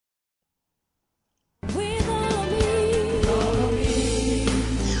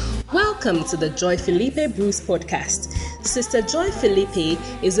Welcome to the Joy-Philippe Bruce podcast. Sister Joy-Philippe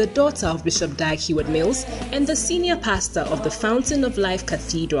is a daughter of Bishop Dag Heward-Mills and the senior pastor of the Fountain of Life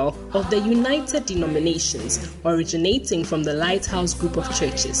Cathedral of the United Denominations, originating from the Lighthouse Group of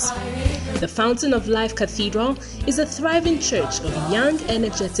Churches. The Fountain of Life Cathedral is a thriving church of young,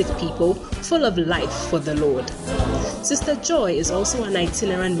 energetic people full of life for the Lord. Sister Joy is also an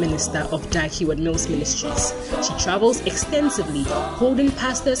itinerant minister of Dag Heward-Mills Ministries. She travels extensively, holding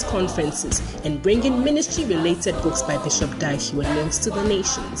pastors' conferences and bringing ministry-related books by Bishop Dag Heward-Mills to the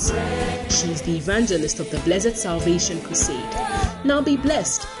nations. She is the evangelist of the Blessed Salvation Crusade. Now be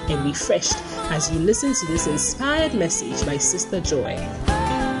blessed and refreshed as you listen to this inspired message by Sister Joy.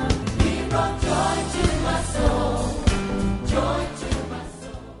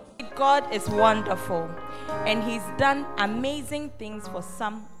 God is wonderful, and He's done amazing things for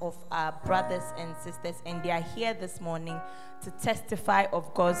some of our brothers and sisters, and they are here this morning to testify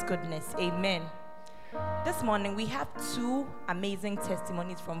of God's goodness. Amen. This morning we have two amazing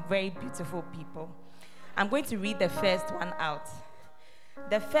testimonies from very beautiful people. I'm going to read the first one out.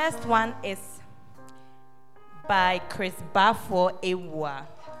 The first one is by Chris Bafo Ewa,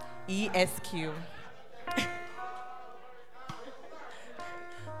 ESQ.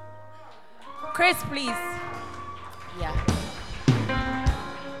 Chris, please. Yeah.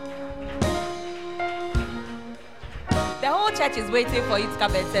 The whole church is waiting for you to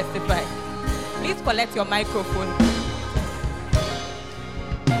come and testify. Please collect your microphone.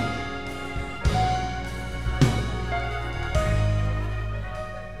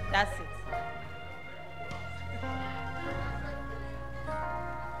 That's it.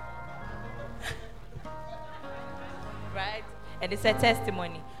 Right? And it's a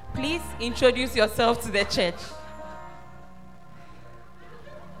testimony. Please introduce yourself to the church.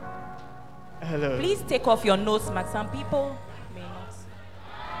 Hello. Please take off your nose mask. Some people may not.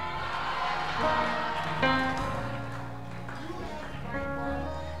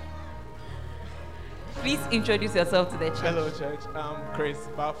 Please introduce yourself to the church. Hello, church. I'm Chris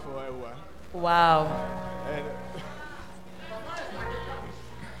Bafo Ewa. Wow. And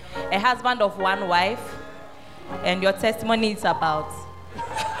A husband of one wife. And your testimony is about...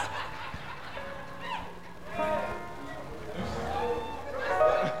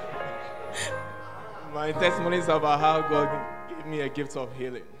 my testimony is about how God gave me a gift of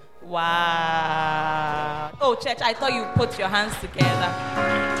healing. Wow. Oh, church, I thought you put your hands together.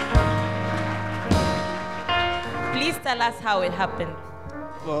 Please tell us how it happened.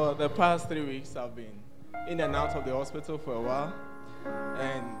 For the past 3 weeks, I've been in and out of the hospital for a while.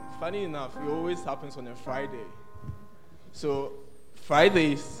 And funny enough, it always happens on a Friday. So,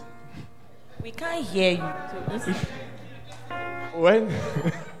 Fridays... We can't hear you. When...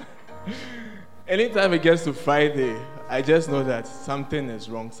 Anytime it gets to Friday, I just know that something is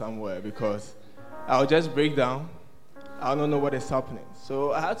wrong somewhere because I'll just break down. I don't know what is happening.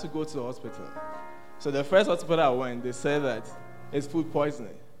 So I had to go to the hospital. So the first hospital I went, they said that it's food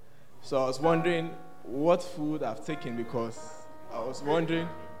poisoning. So I was wondering what food I've taken because I was wondering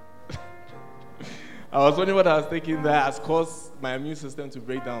what I was taking that has caused my immune system to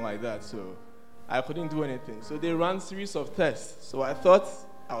break down like that. So I couldn't do anything. So they ran a series of tests. So I thought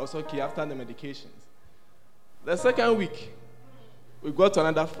I was okay after the medications. The second week, we got to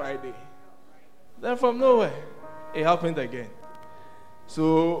another Friday. Then from nowhere, it happened again.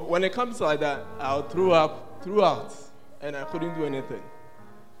 So when it comes like that, I threw up throughout, and I couldn't do anything.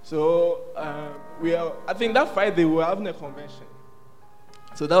 So I think that Friday we were having a convention.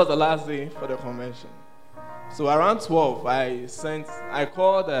 So that was the last day for the convention. So around 12, I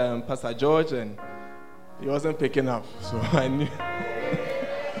called Pastor George, and he wasn't picking up. So I knew.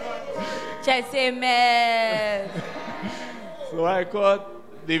 Just amen. So I called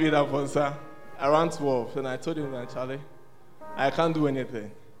David Afonsa around 12, and I told him that, Charlie, I can't do anything.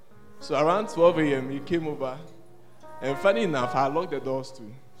 So around 12 a.m., he came over, and funny enough, I locked the doors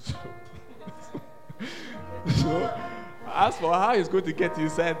too. So I asked for how he's going to get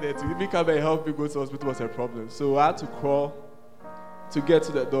inside there to even come and help me go to the hospital was a problem. So I had to crawl to get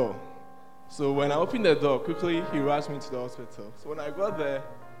to the door. So when I opened the door, quickly he rushed me to the hospital. So when I got there,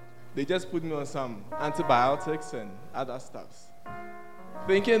 they just put me on some antibiotics and other stuff.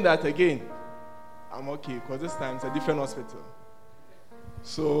 Thinking that, again, I'm okay, because this time it's a different hospital.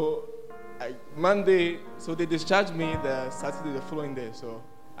 So, Monday, so they discharged me the Saturday, the following day. So,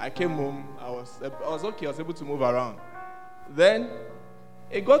 I came home, I was okay, I was able to move around. Then,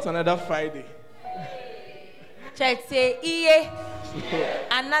 it got to another Friday. Church say, Iye.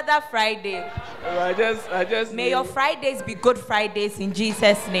 Another Friday. I just May your Fridays be good Fridays in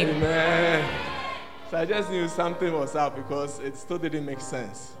Jesus' name. Amen. So I just knew something was up because it still didn't make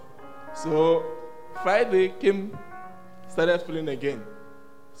sense. So Friday came, started feeling again.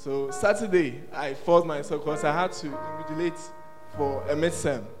 So Saturday, I forced myself because I had to invigilate for a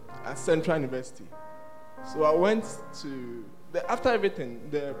midterm at Central University. So I went to, after everything,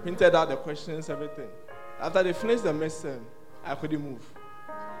 they printed out the questions, everything. After they finished the midterm, I couldn't move.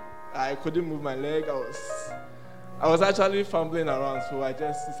 I couldn't move my leg. I was actually fumbling around, so I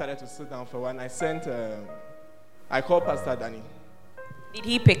just decided to sit down for a while. I called Pastor Danny. Did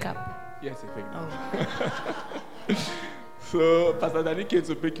he pick up? Yes, he picked up. Oh. So Pastor Danny came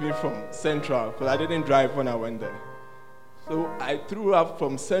to pick me from Central, because I didn't drive when I went there. So I threw up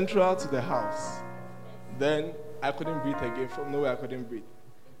from Central to the house. Then I couldn't breathe again. From nowhere, I couldn't breathe.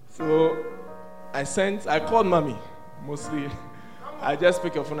 So I called Mommy, mostly. I just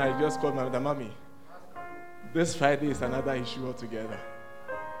picked up phone, I just called Mommy. This Friday is another issue altogether.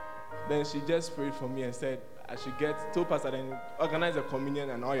 Then she just prayed for me and said I should told Pastor Danny, organize a communion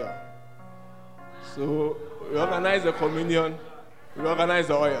and oil. So we organized the communion, we organized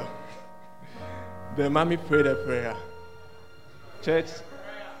the oil. Then Mommy prayed a prayer. Church,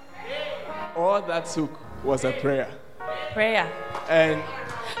 all that took was a prayer. Prayer. And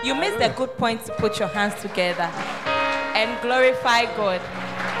you missed a good point to put your hands together and glorify God.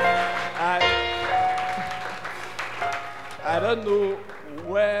 I don't know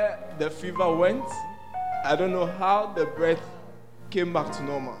where the fever went. I don't know how the breath came back to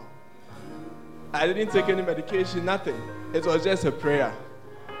normal. I didn't take any medication, nothing. It was just a prayer.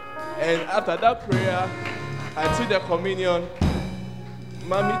 And after that prayer, I took the communion.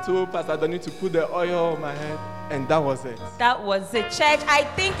 Mommy told Pastor Donnie to put the oil on my head, and that was it. That was it. Church, I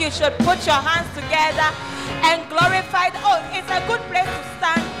think you should put your hands together and glorify. It's a good place to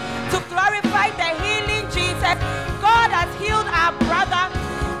stand to glorify the healing Jesus. God has healed our brother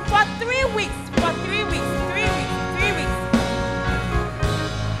for 3 weeks. For 3 weeks.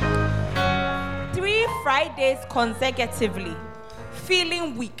 3 Fridays consecutively,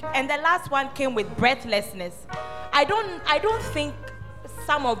 feeling weak. And the last one came with breathlessness. I don't think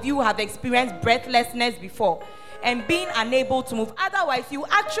some of you have experienced breathlessness before and being unable to move. Otherwise, you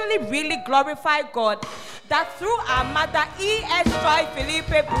actually really glorify God that through our mother, E.S.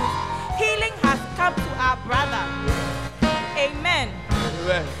 Joy-Philippe, healing has come to our brother. Amen.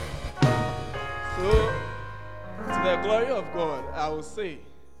 Amen. So, to the glory of God, I will say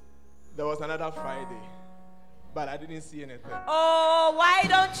there was another Friday, but I didn't see anything. Oh, why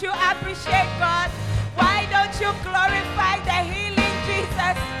don't you appreciate God? Why don't you glorify the healing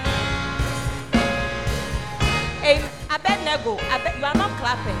Jesus? Hey, Abednego, you are not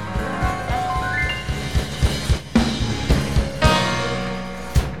clapping.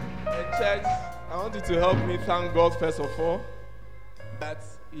 And church, I want you to help me thank God first of all that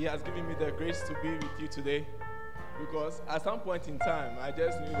He has given me the grace to be with you today. Because at some point in time, I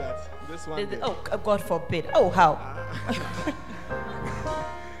just knew that this one day... Oh, God forbid. Oh, how?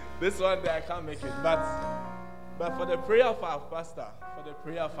 This one day I can't make it. But for the prayer of our pastor, for the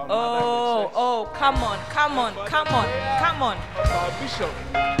prayer of our mother in the church... Oh, come on. Of our Bishop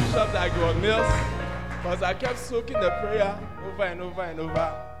Dagwood Mills, because I kept soaking the prayer over and over and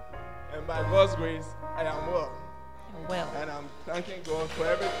over. And by God's grace, I am well. And I'm thanking God for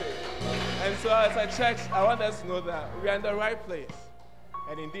everything. And so as a church, I want us to know that we are in the right place.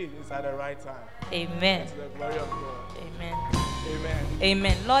 And indeed, it's at the right time. Amen. To the glory of God. Amen. Amen.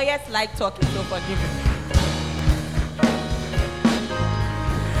 Amen. Lawyers like talking, so forgive me.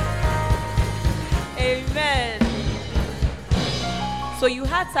 Amen. So you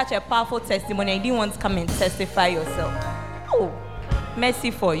had such a powerful testimony. You didn't want to come and testify yourself. Oh,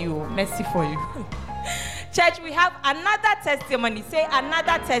 mercy for you. Mercy for you. Church, we have another testimony. Say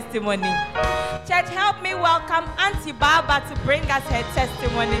another testimony. Church, help me welcome Auntie Baba to bring us her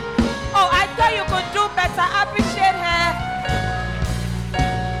testimony. Oh, I thought you could do better. Appreciate her.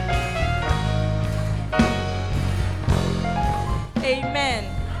 Amen.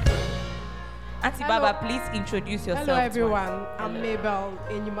 Auntie Baba, please introduce yourself. Hello, everyone. I'm Mabel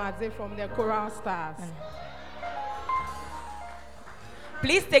Enyumadze from the Choral Stars.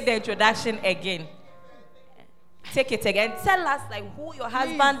 Please take the introduction again. Take it again. Tell us who your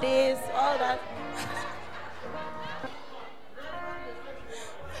husband is, all that.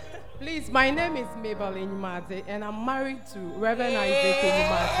 Please, my name is Mabel Enyumadze, and I'm married to Reverend Isaac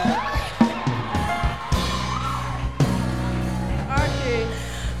Enyumadze. Okay.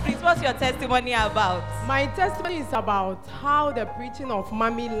 Please, what's your testimony about? My testimony is about how the preaching of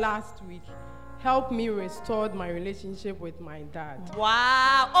Mommy last week helped me restore my relationship with my dad.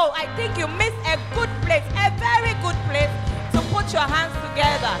 Wow. Oh, I think you missed a good place, a very good place to put your hands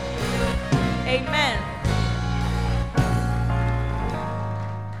together. Amen.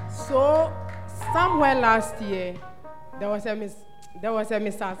 So somewhere last year, there was a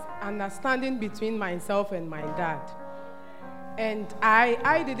misunderstanding between myself and my dad. And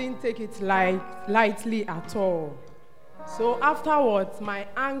I didn't take it lightly at all. So afterwards, my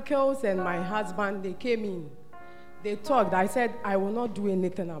uncles and my husband, they came in. They talked. I said, I will not do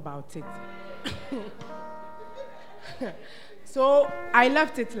anything about it. So I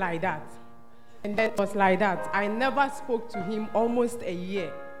left it like that. And then it was like that. I never spoke to him almost a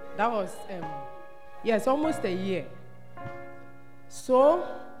year. That was, almost a year. So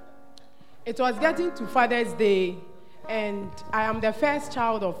it was getting to Father's Day, and I am the first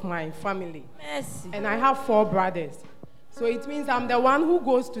child of my family. Mercy. And I have 4 brothers. So it means I'm the one who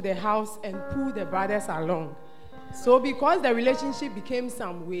goes to the house and pull the brothers along. So because the relationship became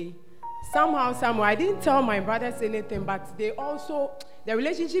somehow, I didn't tell my brothers anything, but the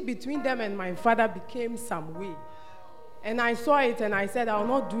relationship between them and my father became some way. And I saw it and I said, I'll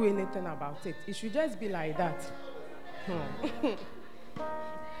not do anything about it. It should just be like that.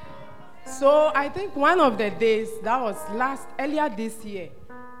 So I think one of the days, that was earlier this year,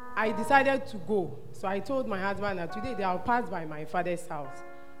 I decided to go. So I told my husband that today I'll pass by my father's house.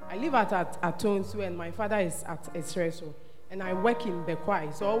 I live at Atonsu and my father is at Esreso. And I work in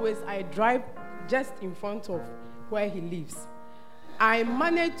Bekwai. So always I drive just in front of where he lives. I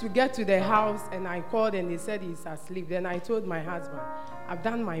managed to get to the house and I called and they said he's asleep. Then I told my husband, I've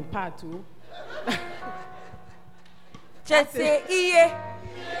done my part too. Just say, yeah.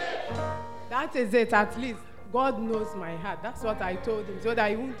 That is it, at least. God knows my heart. That's what I told him, so that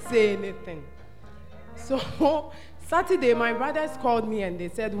he won't say anything. So, Saturday, my brothers called me and they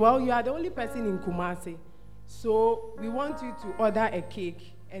said, well, you are the only person in Kumasi. So, we want you to order a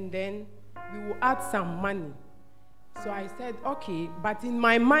cake and then we will add some money. So I said, okay. But in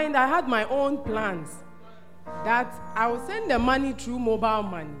my mind, I had my own plans that I will send the money through mobile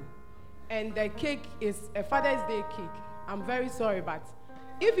money. And the cake is a Father's Day cake. I'm very sorry, but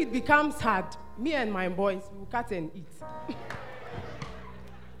if it becomes hard, me and my boys will cut and eat.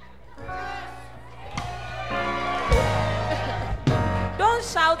 Don't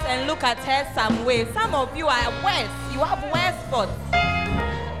shout and look at her some way. Some of you are worse. You have worse thoughts.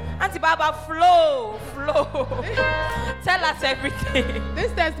 Auntie Baba, flow. Tell us everything.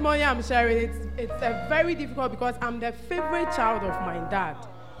 This testimony I'm sharing, it's a very difficult because I'm the favorite child of my dad.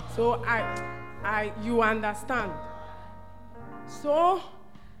 So you understand. So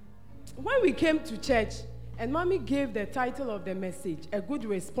when we came to church and Mommy gave the title of the message, A Good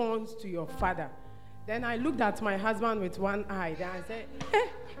Response to Your Father, then I looked at my husband with one eye. Then I said,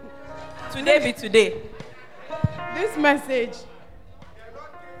 today be today. This message.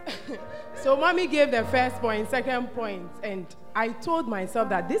 So Mommy gave the first point, second point, and I told myself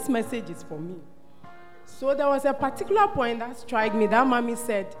that this message is for me. So there was a particular point that struck me that Mommy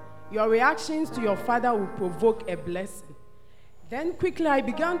said, your reactions to your father will provoke a blessing. Then quickly I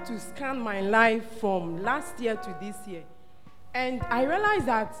began to scan my life from last year to this year. And I realized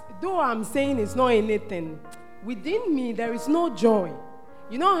that though I'm saying it's not anything, within me there is no joy.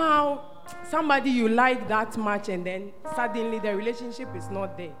 You know how somebody you like that much and then suddenly the relationship is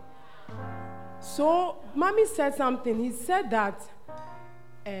not there. So Mommy said something. He said that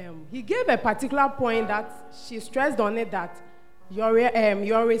he gave a particular point that she stressed on it, that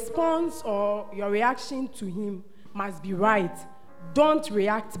your response or your reaction to him must be right. Don't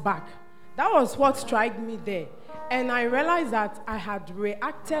react back. That was what struck me there. And I realized that I had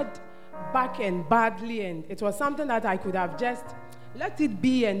reacted back and badly, and it was something that I could have just let it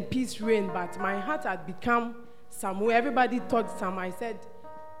be and peace reign, but my heart had become somewhere. Everybody thought some. I said,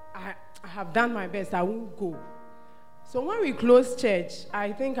 I have done my best. I won't go. So when we closed church,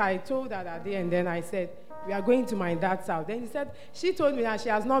 I think I told her that day, and then I said, we are going to my dad's house. Then she told me that she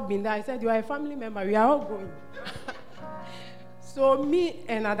has not been there. I said, you are a family member. We are all going. So me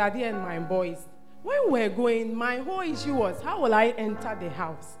and Adadi and my boys, when we were going, my whole issue was, how will I enter the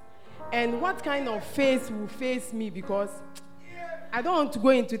house? And what kind of face will face me, because I don't want to go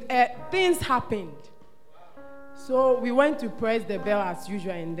into things happened. So we went to press the bell as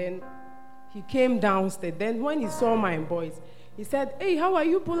usual, and then he came downstairs. Then when he saw my boys, he said, hey, how are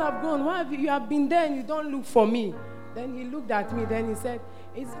you people have gone? Why have you have been there and you don't look for me? Then he looked at me, then he said,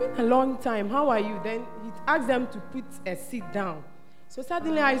 it's been a long time. How are you? Then he asked them to put a seat down. So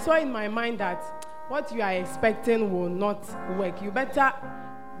suddenly I saw in my mind that what you are expecting will not work. You better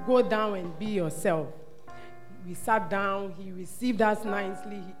go down and be yourself. We sat down. He received us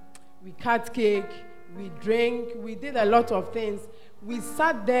nicely. We cut cake. We drank. We did a lot of things. We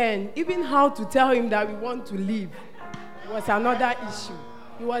sat there, and even how to tell him that we want to leave was another issue.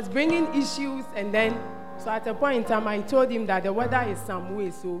 He was bringing issues and then So at a point in time, I told him that the weather is some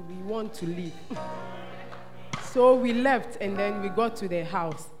way, so we want to leave. So we left, and then we got to the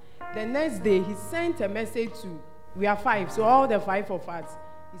house. The next day, he sent a message we are 5, so all the 5 of us,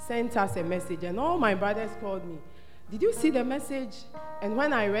 he sent us a message, and all my brothers called me. Did you see the message? And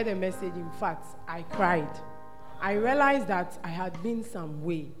when I read the message, in fact, I cried. I realized that I had been some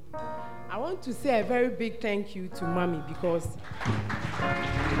way. I want to say a very big thank you to Mommy because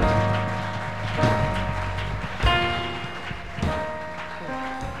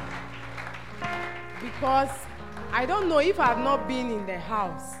I don't know if I had not been in the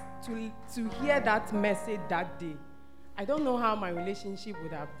house to hear that message that day. I don't know how my relationship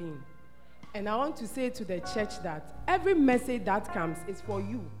would have been. And I want to say to the church that every message that comes is for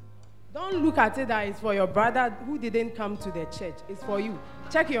you. Don't look at it that it's for your brother who didn't come to the church. It's for you.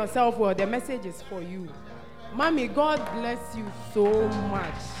 Check yourself well. The message is for you. Mommy, God bless you so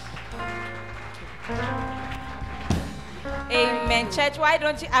much. Amen. Church, why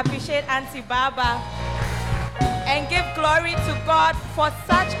don't you appreciate Auntie Baba and give glory to God for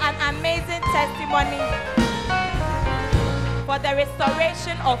such an amazing testimony, for the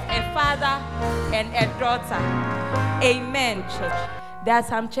restoration of a father and a daughter. Amen, church. There are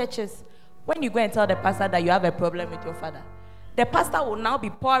some churches, when you go and tell the pastor that you have a problem with your father, the pastor will now be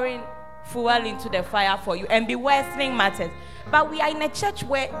pouring fuel into the fire for you and be worsening matters. But we are in a church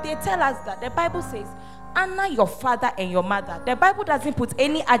where they tell us that the Bible says, honor your father and your mother. The Bible doesn't put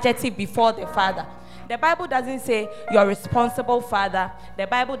any adjective before the father. The Bible doesn't say your responsible father. The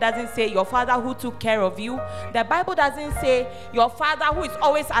Bible doesn't say your father who took care of you. The Bible doesn't say your father who is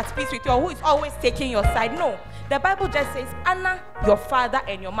always at peace with you or who is always taking your side. No. The Bible just says honor your father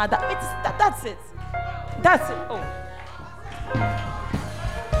and your mother. That's it. That's it. Oh.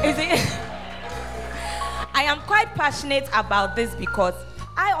 Is it? I am quite passionate about this because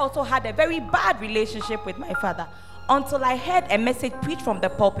I also had a very bad relationship with my father until I heard a message preached from the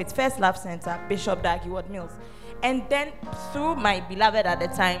pulpit, First Love Center, Bishop Dag Mills. And then through my beloved at the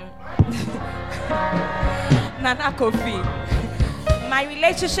time, Nana Kofi, my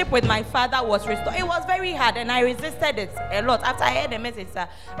relationship with my father was restored. It was very hard and I resisted it a lot. After I heard the message,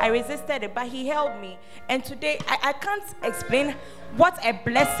 I resisted it, but he held me. And today, I can't explain what a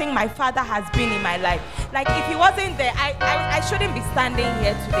blessing my father has been in my life. Like if he wasn't there, I shouldn't be standing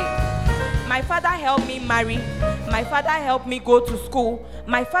here today. My father helped me marry. My father helped me go to school.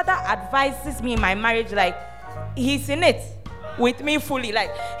 My father advises me in my marriage, like he's in it with me fully.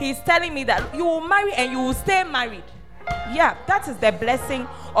 Like he's telling me that you will marry and you will stay married. Yeah, that is the blessing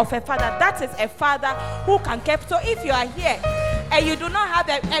of a father. That is a father who can keep. So if you are here and you do not have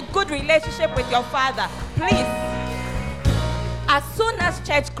a good relationship with your father, please, as soon as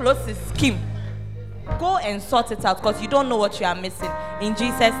church closes, scheme, go and sort it out because you don't know what you are missing. In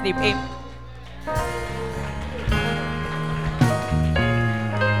Jesus' name, amen.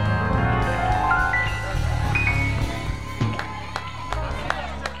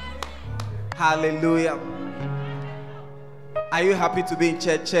 Hallelujah. Are you happy to be in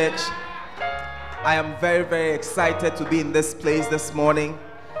church? I am very, very excited to be in this place this morning.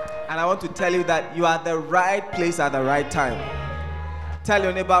 And I want to tell you that you are at the right place at the right time. Tell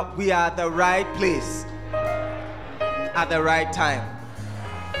your neighbor, we are at the right place at the right time.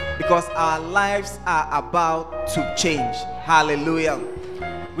 Because our lives are about to change. Hallelujah.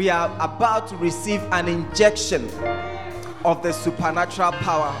 We are about to receive an injection of the supernatural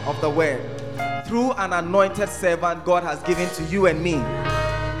power of the word through an anointed servant God has given to you and me.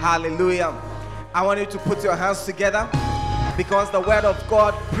 Hallelujah. I want you to put your hands together because the word of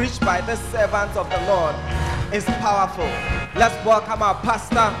God preached by the servants of the Lord is powerful. Let's welcome our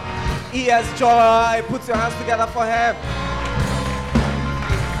pastor, E.S. Joy. Put your hands together for him.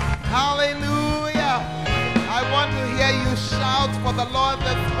 Hallelujah. I want to hear you shout for the Lord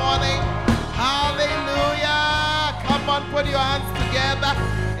this morning. Hallelujah. Come on, put your hands together.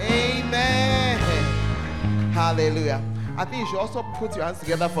 Amen. Hallelujah. I think you should also put your hands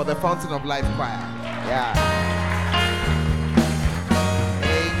together for the Fountain of Life Choir. Yeah.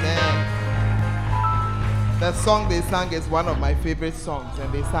 Amen. The song they sang is one of my favorite songs,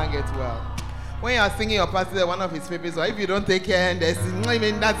 and they sang it well. When you are singing your pastor, one of his favorites, or if you don't take care and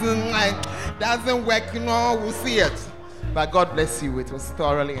doesn't work, we'll see it. But God bless you. It was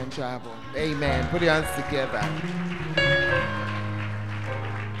thoroughly enjoyable. Amen. Put your hands together.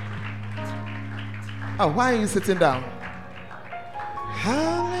 Oh, why are you sitting down?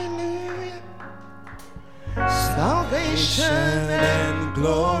 Hallelujah. Salvation and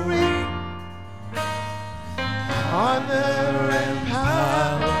glory, honor and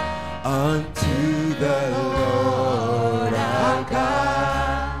power unto the Lord our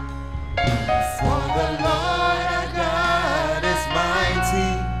God. For the Lord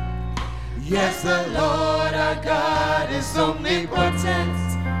Yes, the Lord our God is omnipotent.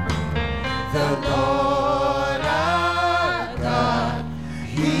 The Lord our God,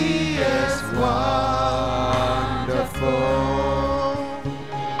 He is wonderful.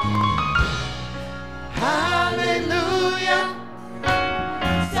 Hallelujah.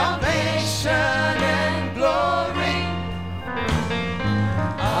 Salvation and glory,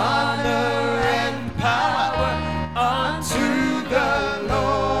 honor and power unto the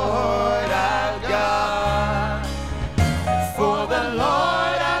Lord our God. For the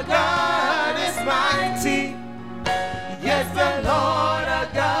Lord our God is mighty. Yes, the Lord our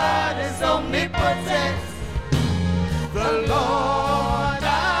God is omnipotent. The Lord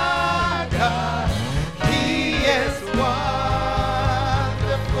our God, He is wonderful.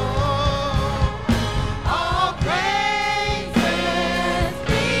 All praises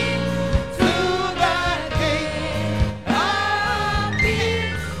be to the King of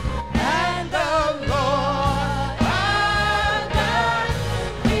Kings and the Lord our God.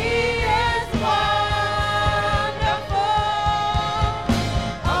 He is wonderful.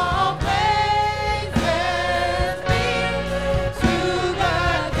 All praises be to the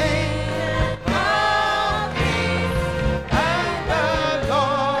King of Kings and the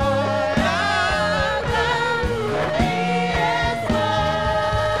Lord our God. He is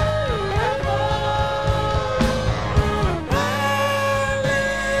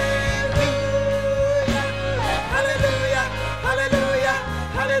Hallelujah, hallelujah,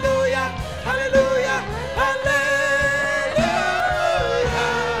 hallelujah, hallelujah, hallelujah.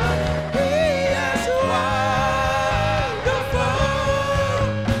 He is wonderful.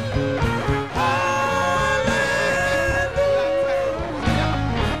 Hallelujah,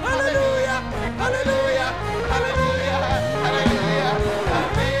 hallelujah, hallelujah, hallelujah, hallelujah.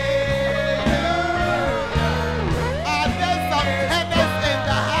 Are there some tenants in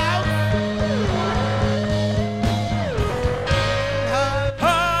the house?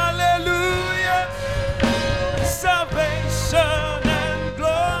 Hallelujah. Salvation and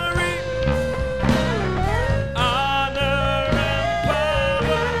glory, honor and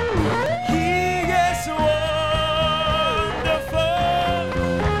power. He is wonderful.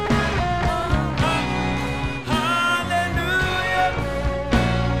 Hallelujah.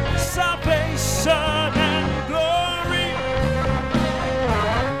 Salvation and glory,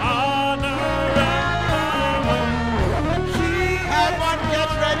 honor and power. Everyone get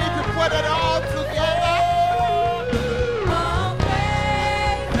ready to put it all together.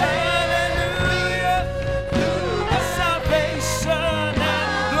 Hallelujah. Salvation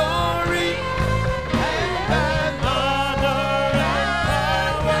and glory, and honor and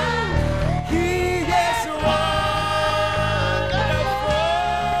power. He is wonderful.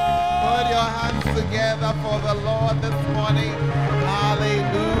 Put your hands together for the Lord this morning.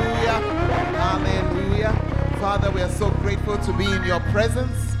 Hallelujah. Hallelujah. Father, we are so grateful to be in your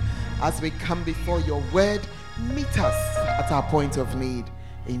presence as we come before your word. Meet us at our point of need.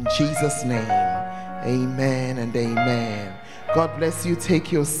 In Jesus' name, amen and amen. God bless you.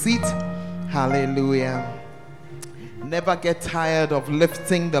 Take your seat. Hallelujah. Never get tired of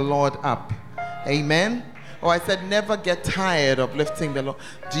lifting the Lord up. Amen. Oh, I said never get tired of lifting the Lord.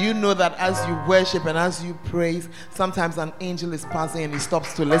 Do you know that as you worship and as you praise, sometimes an angel is passing and he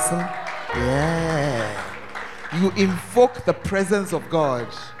stops to listen? Yeah. You invoke the presence of God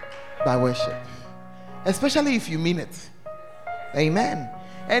by worship, especially if you mean it. Amen.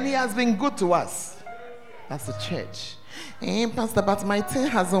 And he has been good to us as a church. Pastor, but my thing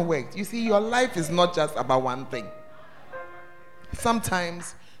hasn't worked. You see, your life is not just about one thing.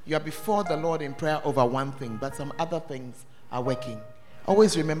 Sometimes you are before the Lord in prayer over one thing, but some other things are working.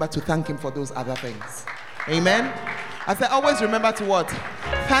 Always remember to thank him for those other things. Amen. I said, always remember to what?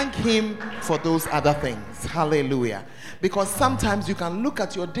 Thank him for those other things. Hallelujah. Because sometimes you can look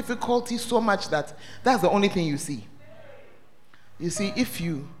at your difficulty so much that that's the only thing you see. You see, if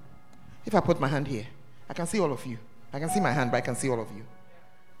I put my hand here, I can see all of you. I can see my hand, but I can see all of you.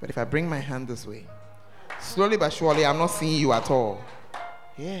 But if I bring my hand this way, slowly but surely, I'm not seeing you at all.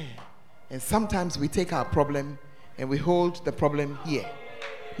 Yeah. And sometimes we take our problem and we hold the problem here.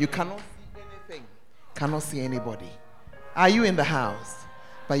 You cannot see anything, cannot see anybody. Are you in the house?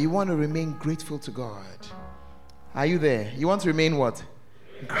 But you want to remain grateful to God. Are you there? You want to remain what?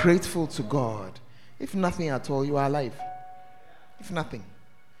 Grateful to God. If nothing at all, you are alive. If nothing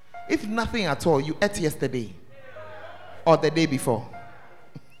at all, you ate yesterday or the day before.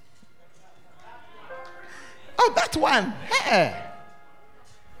 Oh, that one. Hey.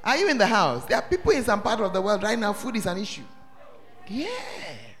 Are you in the house? There are people in some part of the world right now, food is an issue. Yeah.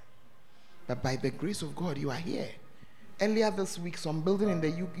 But by the grace of God, you are here. earlier this week some building in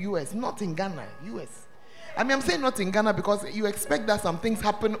the US, not in Ghana, US. I mean, I'm saying not in Ghana because you expect that some things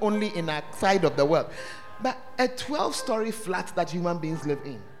happen only in our side of the world. But a 12-story flat that human beings live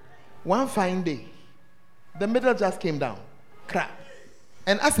in, one fine day, the middle just came down. Crap.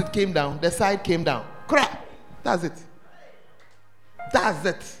 And as it came down, the side came down. Crap. That's it. That's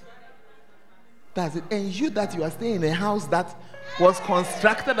it. That's it. And you that you are staying in a house that was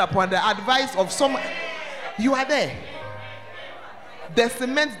constructed upon the advice of someone, you are there. The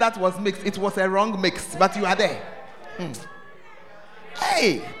cement that was mixed, it was a wrong mix, but you are there.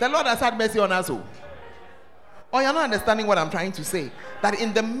 Hey, the Lord has had mercy on us all. Oh, you're not understanding what I'm trying to say. That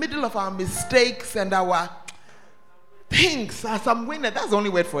in the middle of our mistakes and our things are some winners. That's the only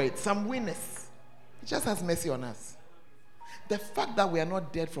word for it. Some winners. He just has mercy on us. The fact that we are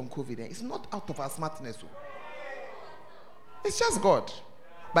not dead from COVID is not out of our smartness. It's just God.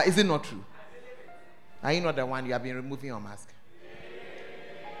 But is it not true? Are you not the one you have been removing your mask?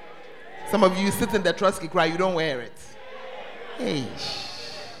 Some of you sit in the Trotsky cry, you don't wear it. Hey.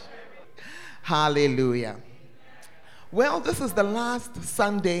 Hallelujah. Well, this is the last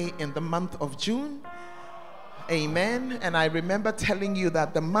Sunday in the month of June. Amen. And I remember telling you that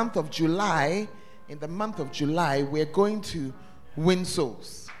in the month of July, we're going to win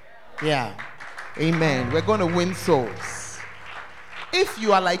souls. Yeah. Amen. We're going to win souls. If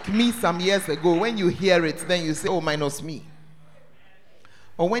you are like me some years ago, when you hear it, then you say, oh, minus me.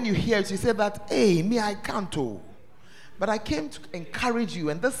 Or when you hear it, you say that, hey, me, I can't. Oh. But I came to encourage you.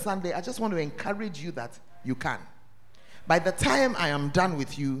 And this Sunday, I just want to encourage you that you can. By the time I am done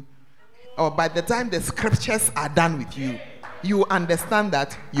with you, or by the time the scriptures are done with you, you understand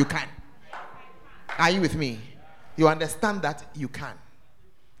that you can. Are you with me? You understand that you can.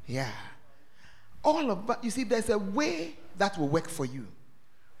 Yeah. But you see, there's a way that will work for you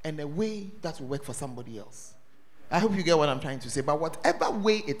and a way that will work for somebody else. I hope you get what I'm trying to say. But whatever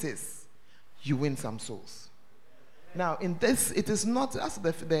way it is, you win some souls. Now, in this, it is not, as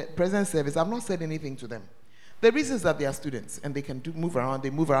the present service, I've not said anything to them. The reason is that they are students and they can move around.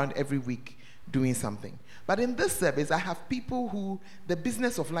 They move around every week doing something. But in this service, I have people who the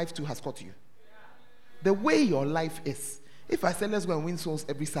business of life too has taught you. The way your life is. If I say let's go and win souls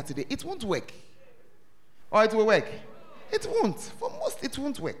every Saturday, it won't work. Or it will work. It won't. For most, it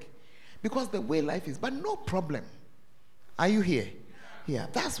won't work. Because the way life is. But no problem. Are you here? Yeah.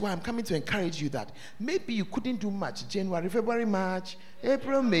 That's why I'm coming to encourage you that maybe you couldn't do much. January, February, March,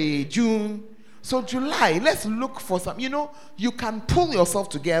 April, May, June. So July, let's look for some. You can pull yourself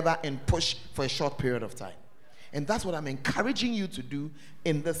together and push for a short period of time. And that's what I'm encouraging you to do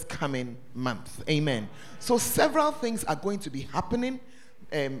in this coming month. Amen. So several things are going to be happening.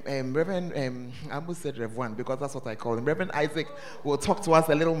 Reverend, I almost said Rev 1 because that's what I call him. Reverend Isaac will talk to us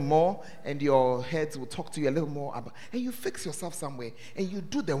a little more, and your heads will talk to you a little more about, and you fix yourself somewhere, and you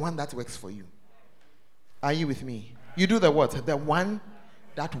do the one that works for you. Are you with me? You do the what? The one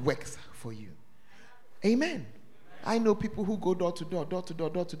that works for you. Amen. I know people who go door to door, door to door,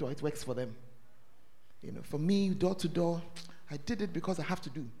 door to door. It works for them. For me, door to door, I did it because I have to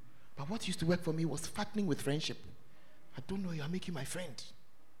do. But what used to work for me was fattening with friendship. I don't know, you are making my friend.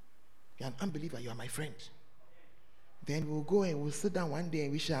 You're an unbeliever, you are my friend. Then we'll go and we'll sit down one day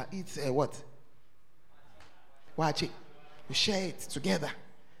and we shall eat what? Watch it. We share it together.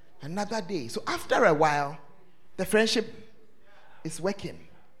 Another day. So after a while, the friendship is working.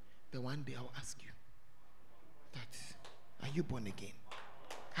 Then one day I'll ask you, are you born again?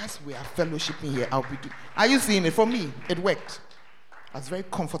 As we are fellowshipping here, I'll be doing. Are you seeing it? For me, it worked. I was very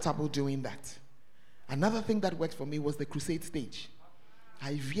comfortable doing that. Another thing that worked for me was the crusade stage.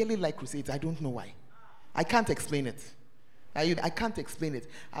 I really like crusades. I don't know why. I can't explain it. I can't explain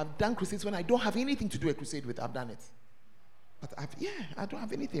it. I've done crusades when I don't have anything to do a crusade with. I've done it. But I don't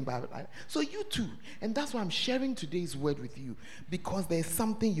have anything. So you too. And that's why I'm sharing today's word with you. Because there's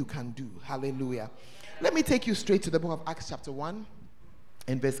something you can do. Hallelujah. Let me take you straight to the book of Acts chapter 1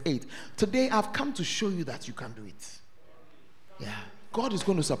 and verse 8. Today I've come to show you that you can do it. Yeah. God is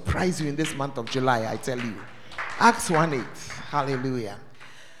going to surprise you in this month of July, I tell you. Acts 1:8. Hallelujah.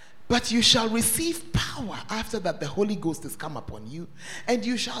 But you shall receive power after that the Holy Ghost is come upon you, and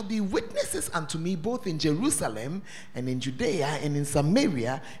you shall be witnesses unto me both in Jerusalem and in Judea and in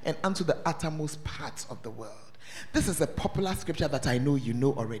Samaria and unto the uttermost parts of the world. This is a popular scripture that I know you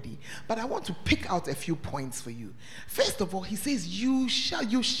know already, but I want to pick out a few points for you. First of all, he says, you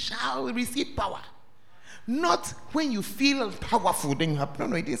shall receive power. Not when you feel powerful, then you have.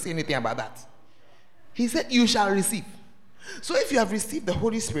 No, he didn't say anything about that. He said, you shall receive. So if you have received the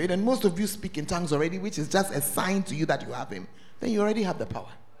Holy Spirit, and most of you speak in tongues already, which is just a sign to you that you have him, then you already have the power.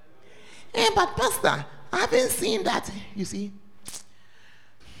 But Pastor, I haven't seen that. You see,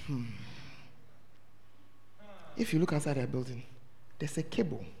 if you look outside that building, there's a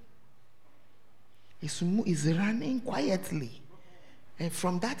cable. It's running quietly. And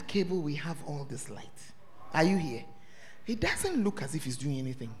from that cable, we have all this light. Are you here? It doesn't look as if it's doing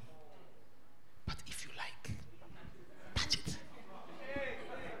anything. But if you like, touch it.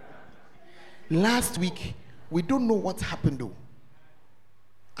 Last week, we don't know what happened though.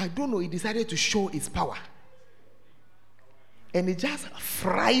 I don't know, it decided to show its power. And it just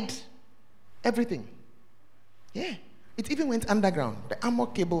fried everything. Yeah. It even went underground. The armor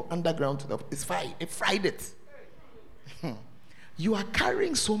cable underground is fried. It fried it. You are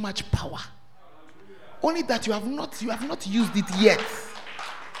carrying so much power. Only that you have not used it yet.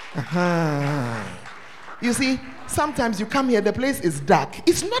 You see, sometimes you come here, the place is dark.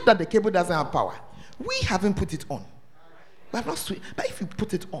 It's not that the cable doesn't have power. We haven't put it on. We have not but if you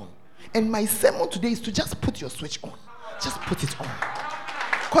put it on, and my sermon today is to just put your switch on. Just put it on.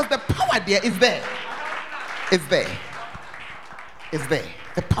 Because the power there is there. It's there. It's there.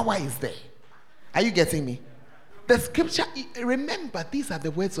 The power is there. Are you getting me? The scripture, remember, these are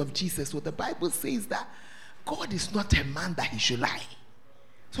the words of Jesus. So the Bible says that God is not a man that he should lie.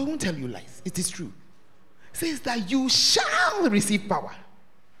 So I won't tell you lies. It is true. It says that you shall receive power.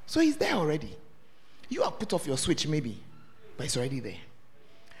 So he's there already. You have put off your switch maybe, but it's already there.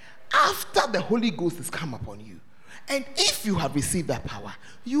 After the Holy Ghost has come upon you, and if you have received that power,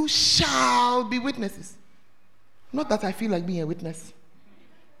 you shall be witnesses. Not that I feel like being a witness.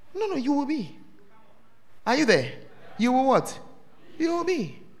 No, you will be. Are you there? You will what? You will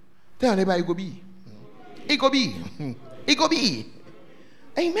be. Tell neighbor, you go be. It go be. It go be.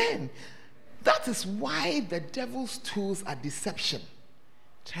 Amen. That is why the devil's tools are deception.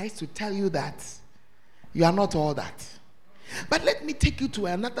 Tries to tell you that you are not all that. But let me take you to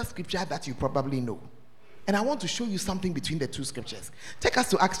another scripture that you probably know. And I want to show you something between the two scriptures. Take us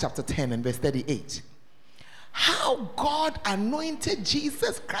to Acts chapter 10 and verse 38. How God anointed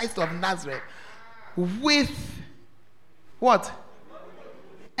Jesus Christ of Nazareth with what?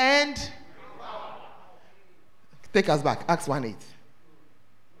 And take us back. Acts 1:8.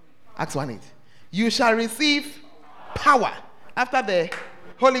 Acts 1:8. You shall receive power after the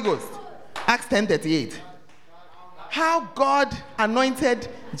Holy Ghost. Acts 10:38. How God anointed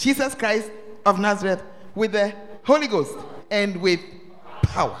Jesus Christ of Nazareth with the Holy Ghost and with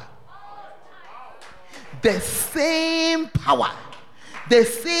power. The same power, the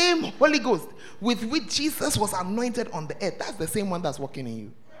same Holy Ghost with which Jesus was anointed on the earth, that's the same one that's working in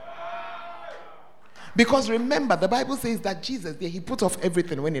you. Because remember, the Bible says that Jesus, he put off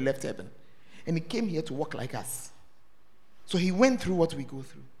everything when he left heaven. And he came here to walk like us. So he went through what we go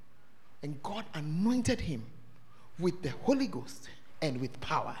through. And God anointed him with the Holy Ghost and with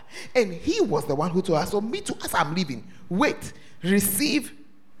power. And he was the one who told us, so me too, as I'm leaving, wait, receive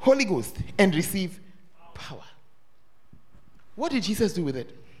Holy Ghost and receive power. What did Jesus do with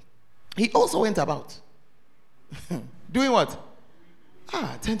it? He also went about doing what?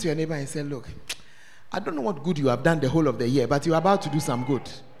 Turn to your neighbor and say, look, I don't know what good you have done the whole of the year, but you're about to do some good.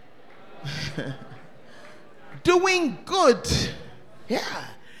 Doing good. Yeah.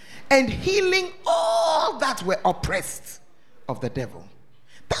 And healing all that were oppressed of the devil.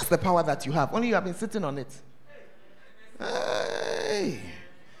 That's the power that you have. Only you have been sitting on it.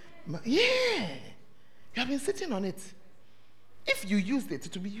 Yeah. You have been sitting on it. If you used it,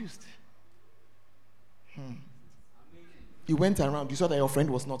 it will be used. You went around, you saw that your friend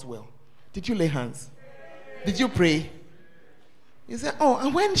was not well. Did you lay hands? Did you pray? You said, oh,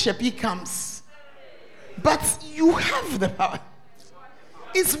 and when Shepi comes, but you have the power.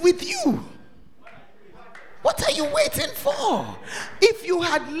 It's with you. What are you waiting for? If you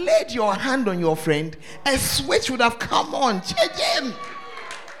had laid your hand on your friend, a switch would have come on. Change him.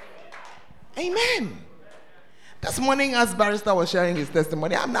 Amen. This morning, as Barrister was sharing his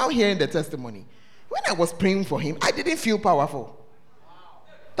testimony, I'm now hearing the testimony. When I was praying for him, I didn't feel powerful.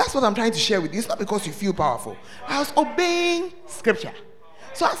 That's what I'm trying to share with you. It's not because you feel powerful. I was obeying scripture.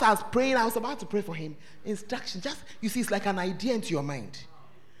 So as I was praying, I was about to pray for him. Instruction, just, you see, it's like an idea into your mind.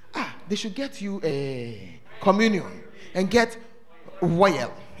 They should get you a communion and get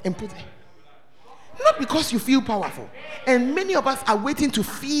oil and put it. Not because you feel powerful. And many of us are waiting to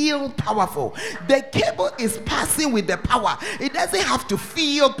feel powerful. The cable is passing with the power. It doesn't have to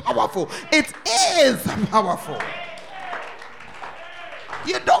feel powerful. It is powerful.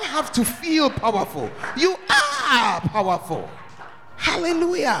 You don't have to feel powerful. You are powerful.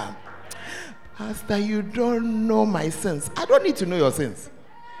 Hallelujah. Pastor, you don't know my sins. I don't need to know your sins.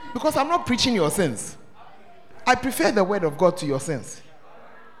 Because I'm not preaching your sins. I prefer the word of God to your sins.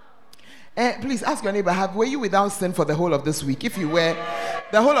 Please ask your neighbor, were you without sin for the whole of this week? If you were,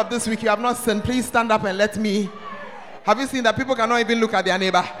 the whole of this week you have not sinned, please stand up and let me. Have you seen that people cannot even look at their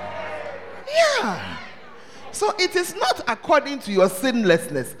neighbor? Yeah. So it is not according to your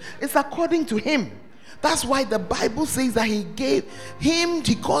sinlessness, it's according to him. That's why the Bible says that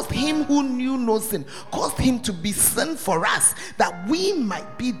he caused him who knew no sin, caused him to be sin for us, that we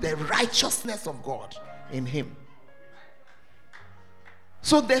might be the righteousness of God in him.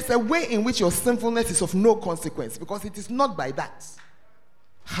 So there's a way in which your sinfulness is of no consequence, because it is not by that.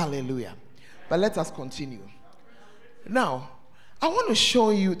 Hallelujah. But let us continue. Now, I want to show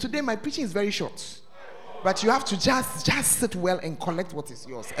you, today my preaching is very short, but you have to just sit well and collect what is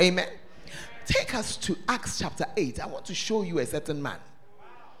yours. Amen. Take us to Acts chapter 8. I want to show you a certain man.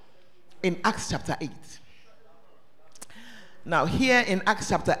 In Acts chapter 8. Now, here in Acts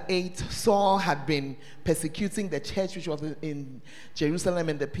chapter 8, Saul had been persecuting the church which was in Jerusalem,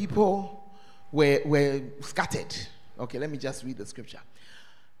 and the people were scattered. Okay, let me just read the scripture.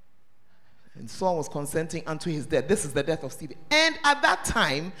 And Saul was consenting unto his death. This is the death of Stephen. And at that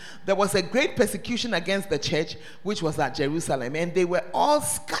time, there was a great persecution against the church, which was at Jerusalem. And they were all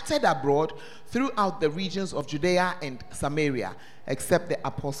scattered abroad throughout the regions of Judea and Samaria, except the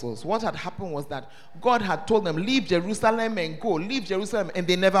apostles. What had happened was that God had told them, leave Jerusalem and go. Leave Jerusalem. And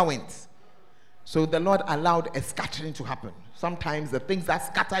they never went. So the Lord allowed a scattering to happen. Sometimes the things that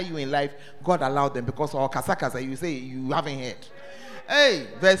scatter you in life, God allowed them, because all kasakasa, you say you haven't heard. Hey,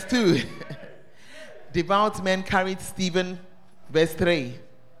 verse 2. Devout men carried Stephen. Verse 3.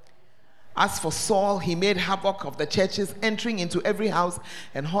 As for Saul, he made havoc of the churches, entering into every house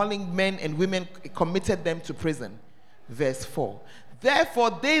and hauling men and women, committed them to prison. Verse 4.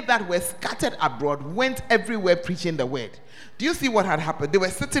 Therefore, they that were scattered abroad went everywhere preaching the word. Do you see what had happened? They were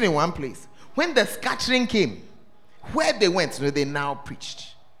sitting in one place. When the scattering came, where they went, they now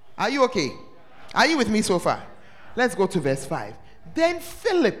preached. Are you okay? Are you with me so far? Let's go to verse 5. Then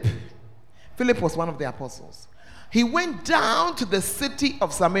Philip was one of the apostles. He went down to the city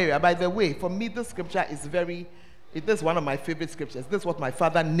of Samaria. By the way, for me, this scripture is it is one of my favorite scriptures. This is what my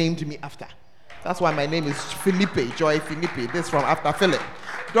father named me after. That's why my name is Philippe, Joy-Philippe. This is from after Philip.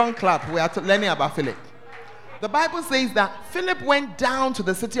 Don't clap. We are learning about Philip. The Bible says that Philip went down to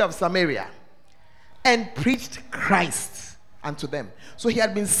the city of Samaria and preached Christ unto them. So he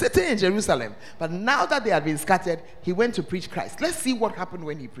had been sitting in Jerusalem, but now that they had been scattered, he went to preach Christ. Let's see what happened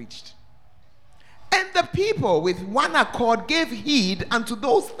when he preached. And the people with one accord gave heed unto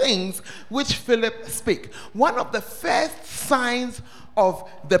those things which Philip spake. One of the first signs of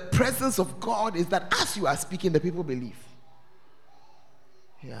the presence of God is that as you are speaking, the people believe.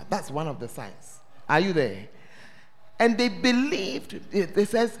 Yeah, that's one of the signs. Are you there? And they believed, it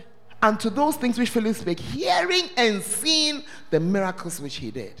says, unto those things which Philip spake, hearing and seeing the miracles which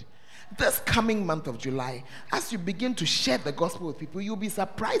he did. This coming month of July, as you begin to share the gospel with people, you'll be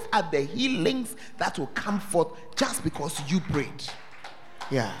surprised at the healings that will come forth just because you prayed.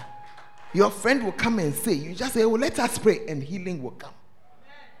 Yeah. Your friend will come and say, you just say, oh, let us pray, and healing will come.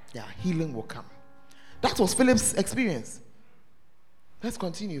 Yeah, healing will come. That was Philip's experience. Let's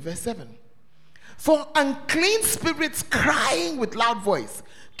continue. Verse 7. For unclean spirits crying with loud voice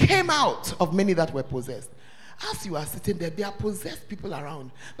came out of many that were possessed. As you are sitting there, there are possessed people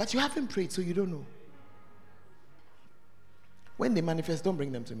around, but you haven't prayed, so you don't know. When they manifest, don't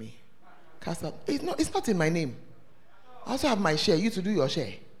bring them to me. Cast out. It's not in my name. I also have my share. You to do your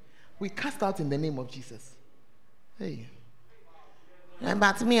share. We cast out in the name of Jesus. Hey.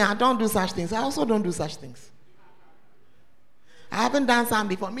 But me, I don't do such things. I also don't do such things. I haven't done some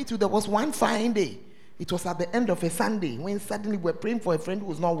before. Me too. There was one fine day. It was at the end of a Sunday when suddenly we're praying for a friend who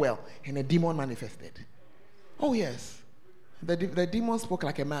was not well, and a demon manifested. Oh yes, the demon spoke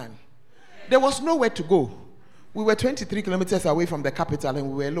like a man. There was nowhere to go. We were 23 kilometers away from the capital and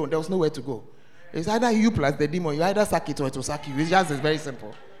we were alone. There was nowhere to go. It's either you plus the demon. You either sack it or it will sack you. It's very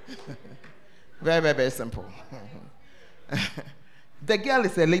simple. Very, very, very simple. The girl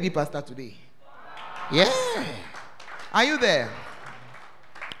is a lady pastor today. Yeah. Are you there?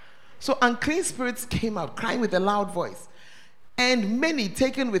 So unclean spirits came out, crying with a loud voice. And many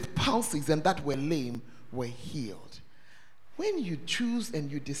taken with palsies and that were lame were healed. When you choose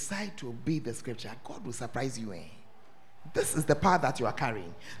and you decide to obey the scripture, God will surprise you. This is the power that you are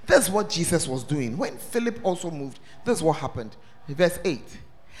carrying. That's what Jesus was doing. When Philip also moved, this is what happened. Verse 8.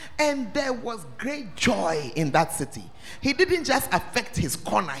 And there was great joy in that city. He didn't just affect his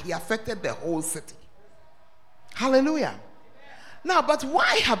corner, he affected the whole city. Hallelujah. Now, but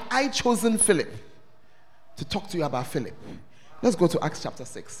why have I chosen Philip to talk to you about Philip? Let's go to Acts chapter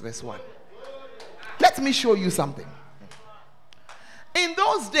 6, verse 1. Let me show you something. In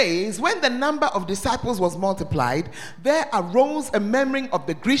those days, when the number of disciples was multiplied, there arose a murmuring of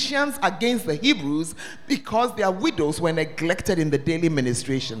the Grecians against the Hebrews because their widows were neglected in the daily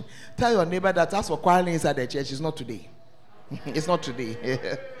ministration. Tell your neighbor that as for quarreling inside the church, it's not today. It's not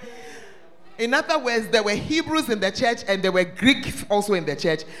today. In other words, there were Hebrews in the church and there were Greeks also in the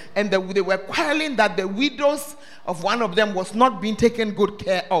church, and they were quarreling that the widows of one of them was not being taken good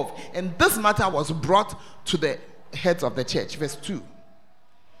care of. And this matter was brought to the heads of the church. Verse 2.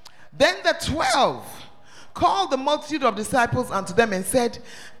 Then the 12 called the multitude of disciples unto them and said,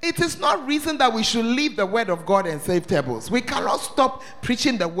 it is not reason that we should leave the word of God and serve tables. We cannot stop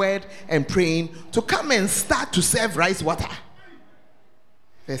preaching the word and praying to come and start to serve rice water.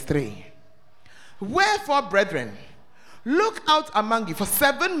 Verse 3. Wherefore, brethren, look out among you for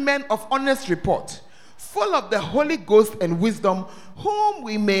 7 men of honest report, full of the Holy Ghost and wisdom, whom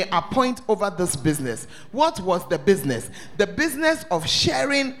we may appoint over this business. What was the business? The business of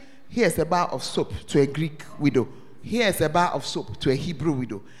sharing. Here's a bar of soap to a Greek widow. Here's a bar of soap to a Hebrew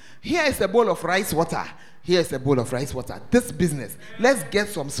widow. Here is a bowl of rice water. Here's a bowl of rice water. This business, let's get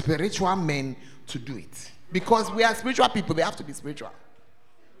some spiritual men to do it. Because we are spiritual people, they have to be spiritual.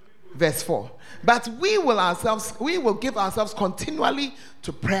 Verse 4. But we will give ourselves continually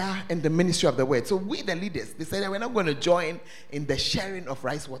to prayer and the ministry of the word. So we, the leaders, they said that we're not going to join in the sharing of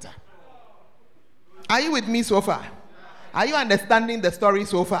rice water. Are you with me so far? Are you understanding the story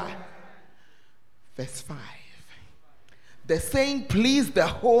so far? Verse 5. The saying pleased the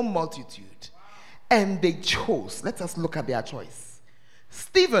whole multitude, and they chose. Let us look at their choice.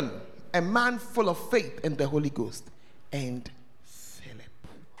 Stephen, a man full of faith in the Holy Ghost, and Philip.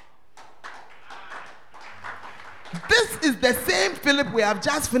 This is the same Philip we have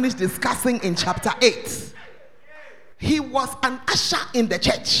just finished discussing in chapter 8. He was an usher in the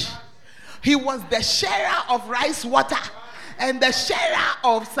church. He was the sharer of rice water and the sharer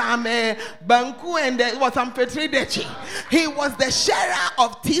of some banku and some petridechi. He was the sharer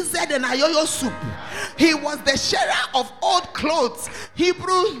of TZ and ayoyo soup. He was the sharer of old clothes.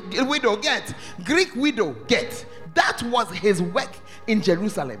 Hebrew widow get, Greek widow get. That was his work in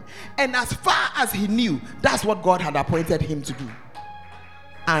Jerusalem. And as far as he knew, that's what God had appointed him to do.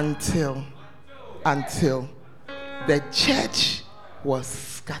 Until the church was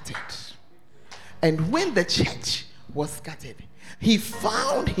scattered. And when the church was scattered, he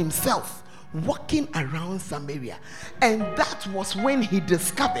found himself walking around Samaria. And that was when he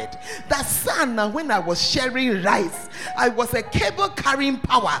discovered that, son, when I was sharing rice, I was a cable carrying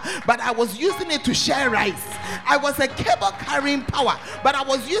power, but I was using it to share rice. I was a cable carrying power, but I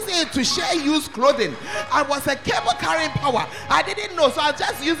was using it to share used clothing. I was a cable carrying power. I didn't know, so I was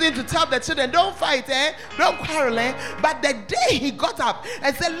just using it to tell the children, don't fight, don't quarrel. But the day he got up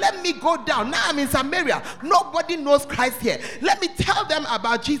and said, let me go down. Now I'm in Samaria. Nobody knows Christ here. Let me tell them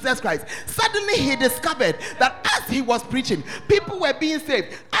about Jesus Christ. Suddenly he discovered that as he was preaching, people were being saved.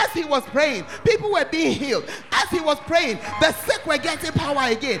 As he was praying, people were being healed. As he was praying, the sick were getting power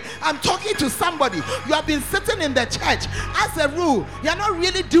again. I'm talking to somebody. You have been sitting in the church. As a rule, you're not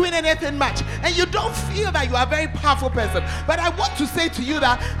really doing anything much, and you don't feel that you are a very powerful person. But I want to say to you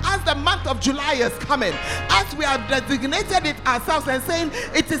that as the month of July is coming, as we have designated it ourselves and saying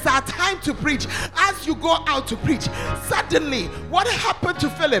it is our time to preach, as you go out to preach, suddenly what happened to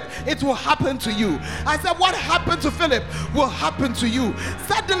Philip, it will happen to you. I said, what happened to Philip will happen to you.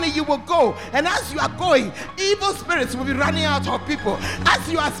 Suddenly you will go, and as you are going, evil spirits will be running out of people. As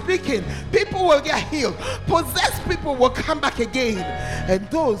you are speaking, people will get healed. Possessed people will come back again, and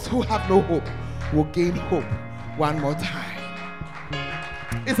those who have no hope will gain hope one more time.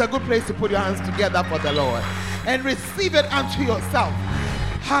 It's a good place to put your hands together for the Lord and receive it unto yourself.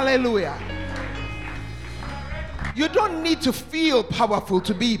 Hallelujah. You don't need to feel powerful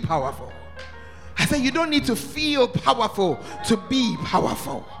to be powerful. I say you don't need to feel powerful to be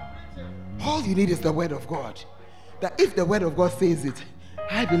powerful. All you need is the word of God. That if the word of God says it,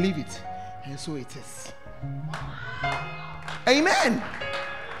 I believe it, and so it is. Amen.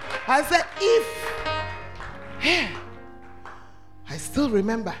 I said I still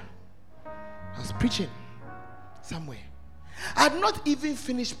remember I was preaching somewhere. I had not even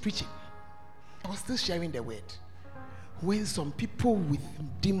finished preaching. I was still sharing the word when some people with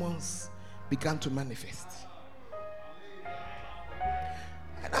demons began to manifest.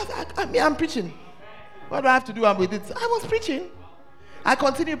 And I'm preaching. What do I have to do with it? I was preaching. I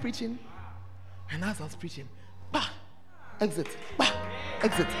continued preaching. And as I was preaching, exit, exit,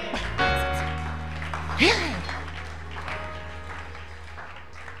 exit. Yeah.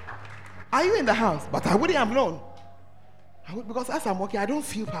 Are you in the house? But I wouldn't have known. Because as I'm walking, I don't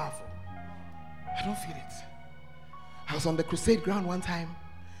feel powerful. I don't feel it. I was on the crusade ground one time,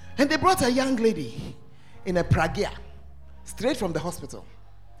 and they brought a young lady in a pragia, straight from the hospital.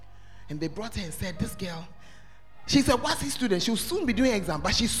 And they brought her and said, this girl, she's a WASI student. She'll soon be doing exam,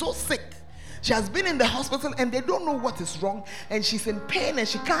 but she's so sick. She has been in the hospital and they don't know what is wrong. And she's in pain and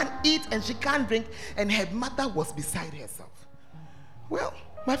she can't eat and she can't drink. And her mother was beside herself. Well,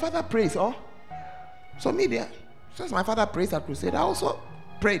 my father prays, oh. So me there, since my father prays at crusade, I also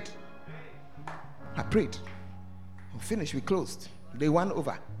prayed. I prayed. We finished, we closed. Day one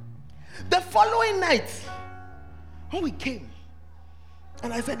over. The following night, when we came,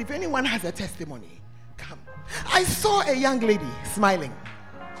 and I said, if anyone has a testimony, come. I saw a young lady smiling.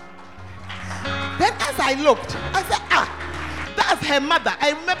 Then as I looked, I said, that's her mother.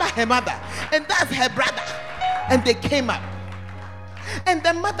 I remember her mother. And that's her brother. And they came up. And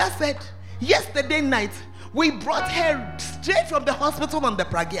the mother said, yesterday night, we brought her straight from the hospital on the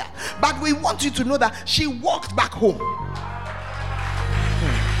pragia. But we want you to know that she walked back home.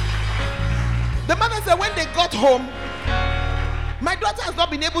 The mother said when they got home, my daughter has not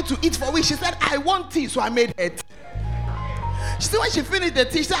been able to eat for weeks. She said, I want tea, so I made her tea. She said when she finished the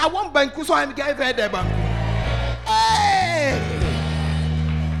tea, she said, I want banku, so I gave her the banku. Hey!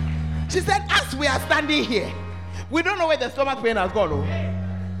 She said, as we are standing here, we don't know where the stomach pain has gone.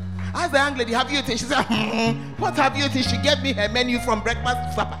 Asked the young lady, have you eaten? She said, what have you eaten? She gave me her menu from breakfast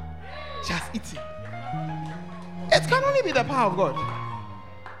to supper. She has eaten. It can only be the power of God.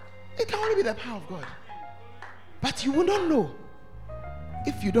 It can only be the power of God. But you will not know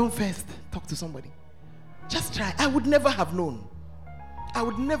if you don't first talk to somebody. Just try. I would never have known. I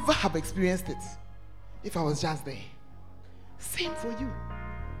would never have experienced it if I was just there. Same for you.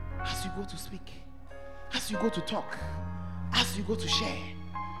 As you go to speak, as you go to talk, as you go to share.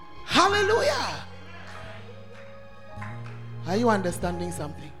 Hallelujah. Are you understanding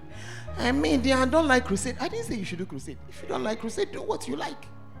something? I mean, I don't like crusade. I didn't say you should do crusade. If you don't like crusade, do what you like.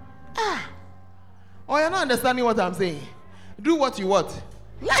 Or you're not understanding what I'm saying. Do what you want.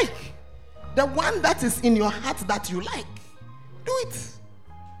 Like. The one that is in your heart that you like. Do it.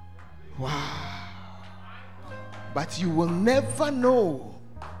 Wow. But you will never know.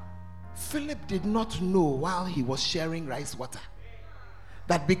 Philip did not know while he was sharing rice water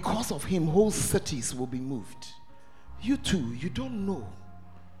that because of him whole cities will be moved. You too, you don't know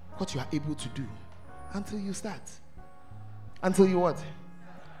what you are able to do until you start. Until you what?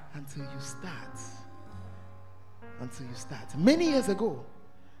 Until you start. Until you start. Many years ago,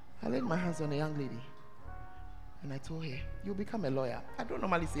 I laid my hands on a young lady and I told her, you'll become a lawyer. I don't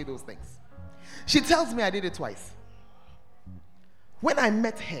normally say those things. She tells me I did it twice. When I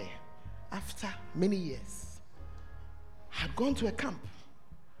met her, after many years, I had gone to a camp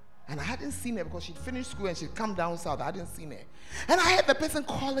and I hadn't seen her because she'd finished school and she'd come down south. I hadn't seen her. And I heard the person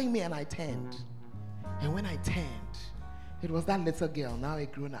calling me and I turned. And when I turned, it was that little girl, now a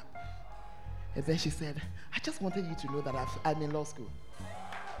grown up. And then she said, I just wanted you to know that I'm in law school.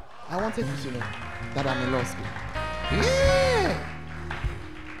 I wanted you to know that I'm in law school. Yeah.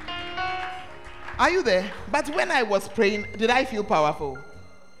 Are you there? But when I was praying, did I feel powerful?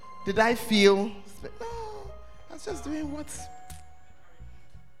 Did I feel? No, I was just doing what?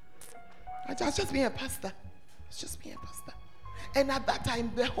 I was just being a pastor. I was just being a pastor. And at that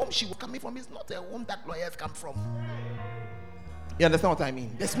time, the home she was coming from is not a home that lawyers come from. You understand what I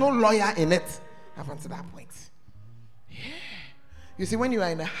mean? There's no lawyer in it up until that point. Yeah. You see, when you are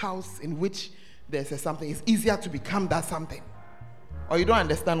in a house in which there's a something, it's easier to become that something. Or you don't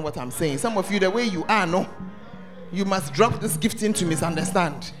understand what I'm saying. Some of you, the way you are, no, you must drop this gifting to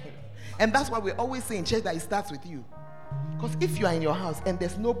misunderstand. And that's why we always say in church that it starts with you. Because if you are in your house and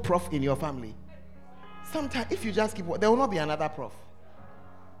there's no prof in your family, sometimes if you just keep, there will not be another prof.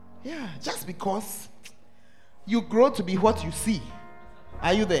 Yeah, just because you grow to be what you see.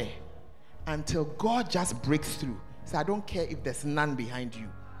 Are you there? Until God just breaks through. So I don't care if there's none behind you.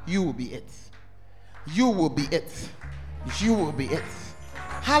 You will be it. You will be it. You will be it.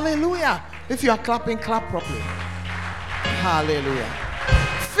 Hallelujah. If you are clapping, clap properly. Hallelujah.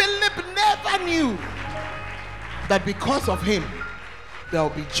 Philip never knew that because of him, there will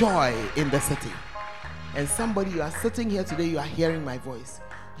be joy in the city. And somebody, you are sitting here today, you are hearing my voice.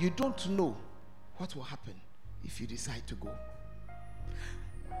 You don't know what will happen if you decide to go.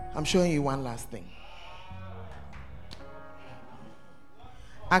 I'm showing you one last thing.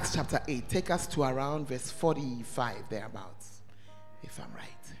 Acts chapter 8. Take us to around verse 45, thereabouts, if I'm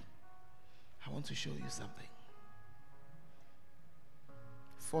right. I want to show you something.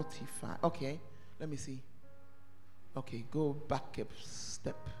 45. Okay, let me see. Okay, go back a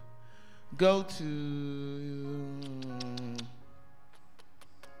step. Go to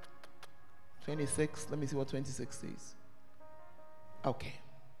 26. Let me see what 26 says. Okay.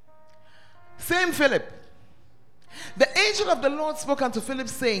 Same Philip. The angel of the Lord spoke unto Philip,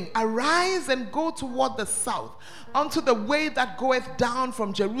 saying, Arise and go toward the south, unto the way that goeth down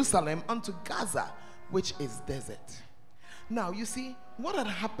from Jerusalem unto Gaza, which is desert. Now, you see, what had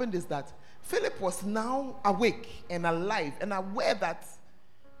happened is that Philip was now awake and alive and aware that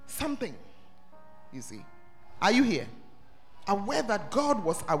something, you see, are you here? Aware that God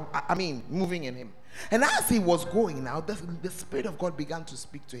was, moving in him. And as he was going now, the Spirit of God began to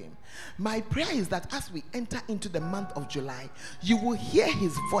speak to him. My prayer is that as we enter into the month of July, you will hear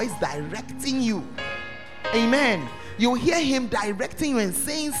his voice directing you. Amen. You'll hear him directing you and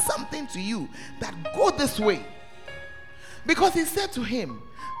saying something to you that go this way. Because he said to him,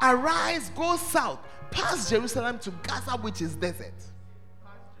 Arise, go south, past Jerusalem to Gaza, which is desert.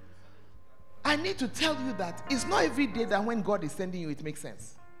 I need to tell you that it's not every day that when God is sending you, it makes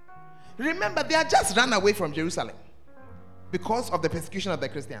sense. Remember, they had just run away from Jerusalem because of the persecution of the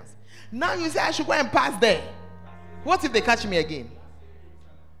Christians. Now you say, I should go and pass there. What if they catch me again?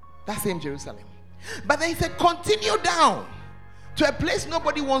 That same Jerusalem. But then he said, continue down to a place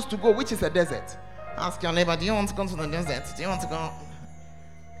nobody wants to go, which is a desert. Ask your neighbor, do you want to go to the desert? Do you want to go?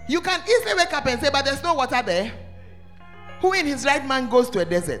 You can easily wake up and say, but there's no water there. Who in his right mind goes to a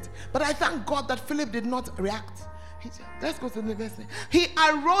desert? But I thank God that Philip did not react. He said, let's go to the desert. He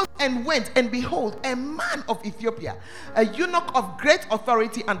arose and went, and behold, a man of Ethiopia, a eunuch of great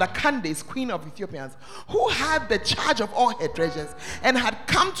authority under Candace, queen of Ethiopians, who had the charge of all her treasures and had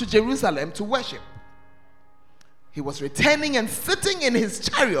come to Jerusalem to worship. He was returning and sitting in his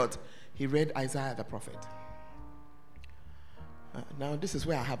chariot. He read Isaiah the prophet. Now this is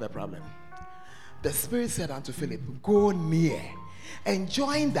where I have a problem. The Spirit said unto Philip, go near and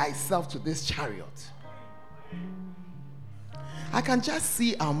join thyself to this chariot. I can just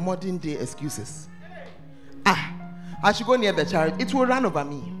see our modern day excuses. I should go near the chariot. It will run over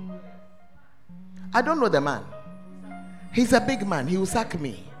me. I don't know the man. He's a big man. He will sack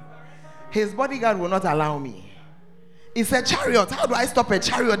me. His bodyguard will not allow me. It's a chariot. How do I stop a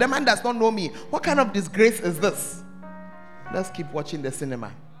chariot? The man does not know me. What kind of disgrace is this? Let's keep watching the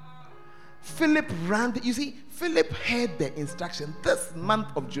cinema. Philip ran. You see, Philip heard the instruction this month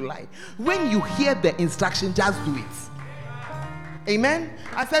of July. When you hear the instruction, just do it. Amen.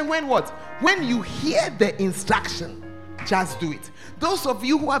 I said, when what? When you hear the instruction, just do it. Those of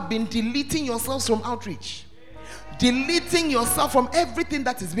you who have been deleting yourselves from outreach, deleting yourself from everything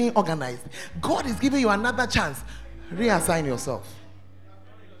that is being organized, God is giving you another chance. Reassign yourself.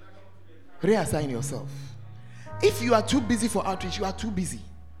 Reassign yourself. If you are too busy for outreach, you are too busy.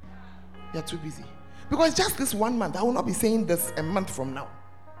 You are too busy. Because just this 1 month, I will not be saying this a month from now.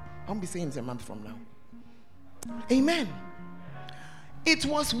 I won't be saying it a month from now. Amen. It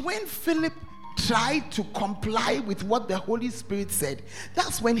was when Philip tried to comply with what the Holy Spirit said,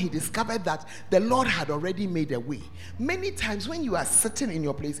 that's when he discovered that the Lord had already made a way. Many times when you are sitting in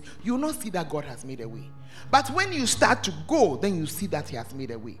your place, you will not see that God has made a way. But when you start to go, then you see that he has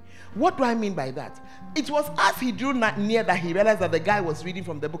made a way. What do I mean by that? It was as he drew near that he realized that the guy was reading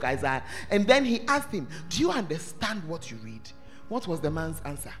from the book Isaiah. And then he asked him, do you understand what you read? What was the man's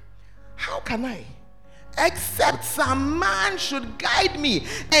answer? How can I? Except some man should guide me.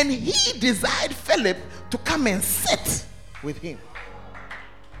 And he desired Philip to come and sit with him.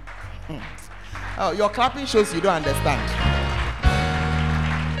 Oh, your clapping shows you don't understand.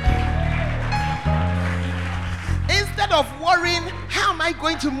 Instead of worrying, how am I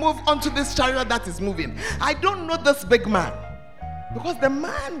going to move onto this chariot that is moving? I don't know this big man. Because the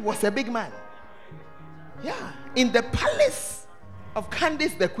man was a big man. Yeah. In the palace of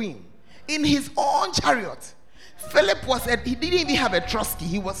Candace the queen. In his own chariot. Philip he didn't even have a trusty.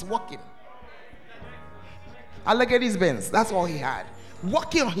 He was walking. I look at his Benz. That's all he had.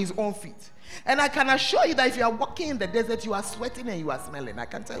 Walking on his own feet. And I can assure you that if you are walking in the desert, you are sweating and you are smelling. I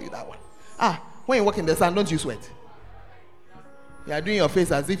can tell you that one. When you walk in the sun, don't you sweat? You are doing your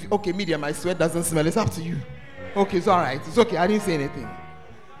face as if, okay, media, my sweat doesn't smell. It's up to you. Okay, it's all right. It's okay. I didn't say anything.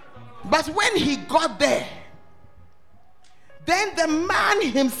 But when he got there, then the man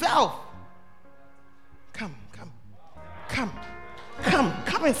himself, come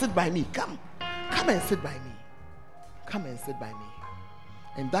and sit by me. Come and sit by me. Come and sit by me.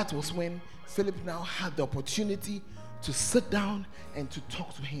 And that was when Philip now had the opportunity to sit down and to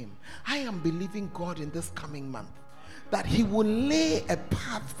talk to him. I am believing God in this coming month that he will lay a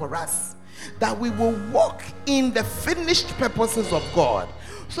path for us, that we will walk in the finished purposes of God.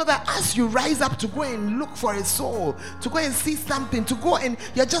 So that as you rise up to go and look for a soul, to go and see something, to go and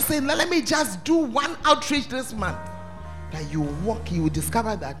you're just saying, let me just do one outreach this month. That you walk, you will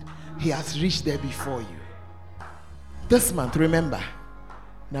discover that he has reached there before you. This month, remember,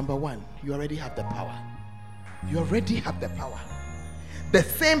 number one, you already have the power. You already have the power. The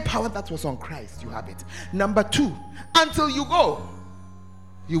same power that was on Christ, you have it. Number two, until you go,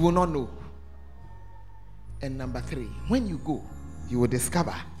 you will not know. And number three, when you go, you will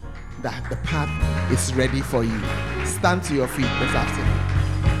discover that the path is ready for you. Stand to your feet this afternoon.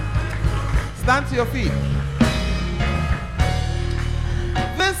 Stand to your feet.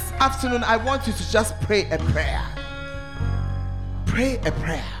 This afternoon, I want you to just pray a prayer. Pray a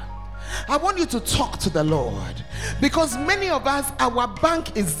prayer. I want you to talk to the Lord, because many of us, our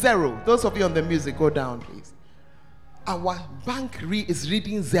bank is zero. Those of you on the music, go down, please. Our bank is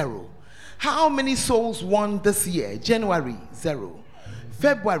reading zero. How many souls won this year? January, 0.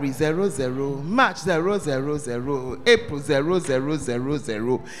 February, 0. March, 0. April, 0.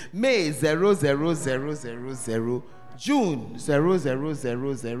 May, 0. June, 0.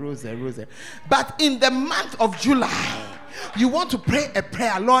 But in the month of July, you want to pray a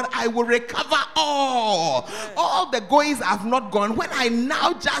prayer. Lord, I will recover all the goings have not gone. When I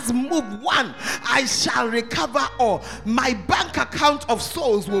now just move one, I shall recover all. My bank account of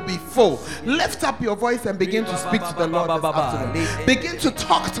souls will be full. Lift up your voice and begin to speak to the Lord this afternoon. Begin to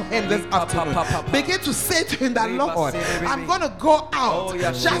talk to him this afternoon. Begin to say to him that, Lord, I'm going to go out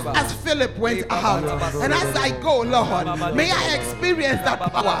just as Philip went out. And as I go, Lord, may I experience that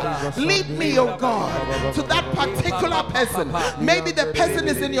power. Lead me, oh God, to that particular person. Maybe the person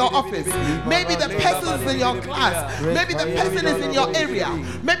is in your office. Maybe the person is in your class. Maybe the person is in your area.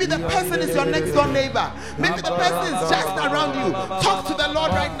 Maybe the person is your next door neighbor. Maybe the person is just around you. Talk to the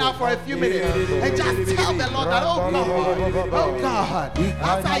Lord right now for a few minutes and just tell the Lord that, oh God,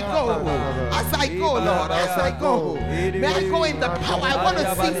 as I go, Lord, as I go, may I go in the power. I want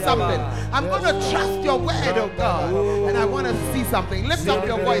to see something. I'm going to trust your word, oh God, and I want to see something. Lift up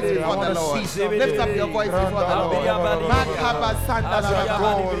your voice before the Lord. Lift up your voice before the Lord. Makaba sanda la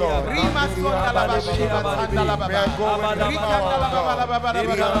baba, Rima sonda la baba, Shiva sanda la baba, Rikanda la baba la baba la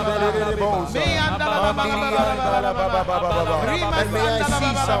baba, Meanda la baba la baba, Rima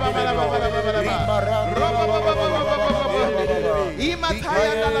sanda la baba la baba la baba, Roba baba baba,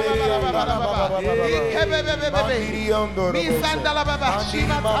 Imataya la baba la baba, Ikebebebebe, Mi sanda la baba,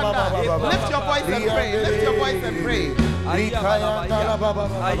 Shiva sanda. Lift your voice and pray. Lift your voice and pray. Rikayanda la baba,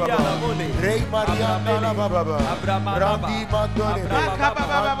 Rey Marianda la baba, Randi Mandone,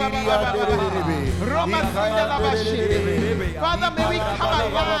 Father, may we come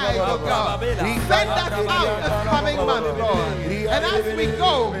alive, oh God. Send us out this coming month, Lord. And as we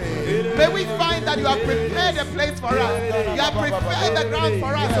go, may we find that you have prepared a place for us. You have prepared the ground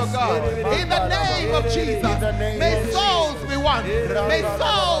for us, oh God. In the name of Jesus, may souls be won. May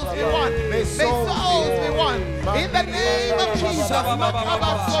souls be won. May souls be won. In the name of Jesus,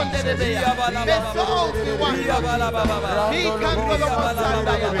 may souls be won.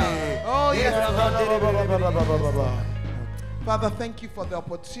 Oh, yes. Father, thank you for the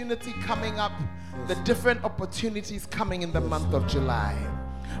opportunity coming up, the different opportunities coming in the month of July.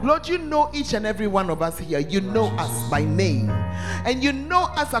 Lord, you know each and every one of us here. You know us by name. And you know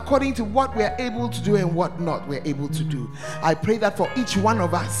us according to what we're able to do and what not we're able to do. I pray that for each one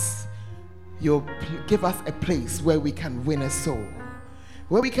of us, you'll give us a place where we can win a soul,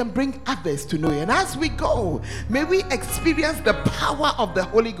 where we can bring others to know you. And as we go, may we experience the power of the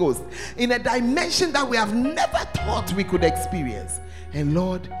Holy Ghost in a dimension that we have never thought we could experience. And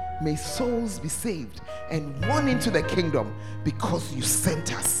Lord, may souls be saved and won into the kingdom because you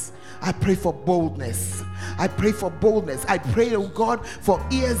sent us. I pray for boldness. I pray for boldness. I pray, oh God, for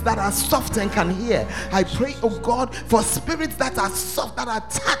ears that are soft and can hear. I pray, oh God, for spirits that are soft, that are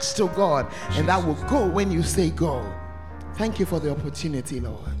touched, oh God, and that will go when you say go. Thank you for the opportunity,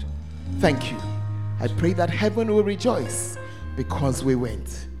 Lord. Thank you. I pray that heaven will rejoice because we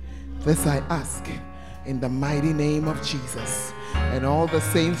went. This I ask in the mighty name of Jesus. And all the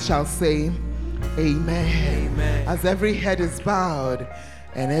saints shall say, Amen. Amen. As every head is bowed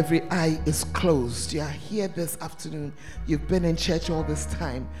and every eye is closed, you are here this afternoon. You've been in church all this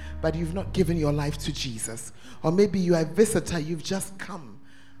time, but you've not given your life to Jesus. Or maybe you are a visitor, you've just come.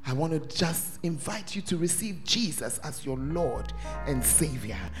 I want to just invite you to receive Jesus as your Lord and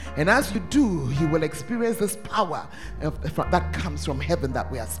Savior. And as you do, you will experience this power that comes from heaven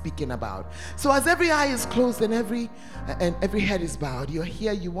that we are speaking about. So as every eye is closed and every head is bowed, you're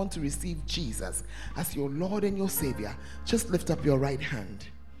here, you want to receive Jesus as your Lord and your Savior. Just lift up your right hand.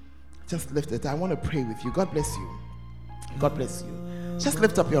 Just lift it. I want to pray with you. God bless you. God bless you. Just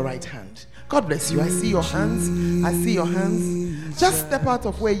lift up your right hand. God bless you. I see your hands. I see your hands. Just step out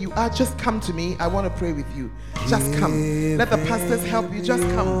of where you are. Just come to me. I want to pray with you. Just come. Let the pastors help you. Just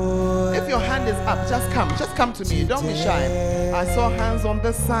come. If your hand is up, just come. Just come to me. Don't be shy. I saw hands on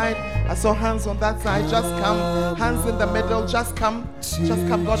this side. I saw hands on that side. Just come. Hands in the middle. Just come. Just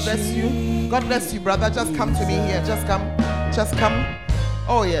come. God bless you. God bless you, brother. Just come to me here. Just come. Just come.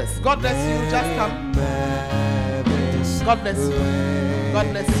 Oh, yes. God bless you. Just come. God bless you. God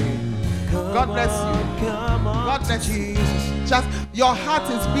bless you. God bless you. God bless you. Just your heart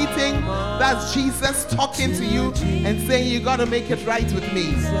is beating. That's Jesus talking to you and saying you got to make it right with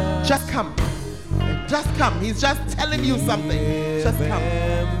me. Just come. Just come. He's just telling you something. Just come.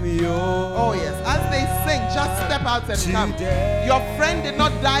 Oh yes. As they sing, just step out and come. Your friend did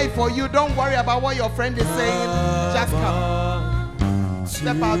not die for you. Don't worry about what your friend is saying. Just come.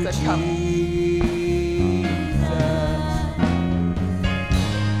 Step out and come.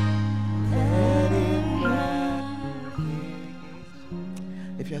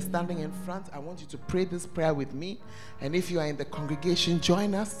 If you're standing in front, I want you to pray this prayer with me. And if you are in the congregation,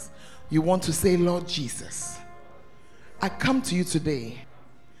 join us. You want to say, Lord Jesus, I come to you today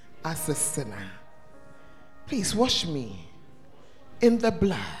as a sinner. Please wash me in the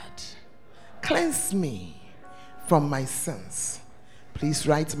blood. Cleanse me from my sins. Please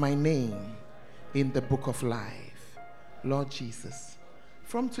write my name in the book of life. Lord Jesus,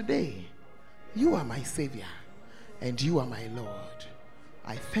 from today, you are my Savior and you are my Lord.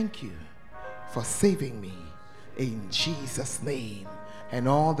 I thank you for saving me in Jesus' name. And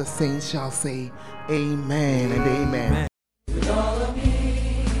all the saints shall say, Amen and amen. With all of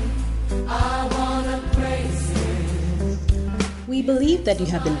me, I wanna praise Him. We believe that you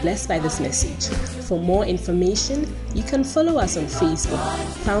have been blessed by this message. For more information, you can follow us on Facebook,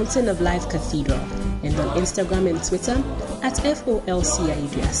 Fountain of Life Cathedral, and on Instagram and Twitter at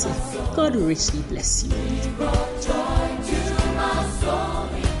FOLCIDRC. God richly bless you.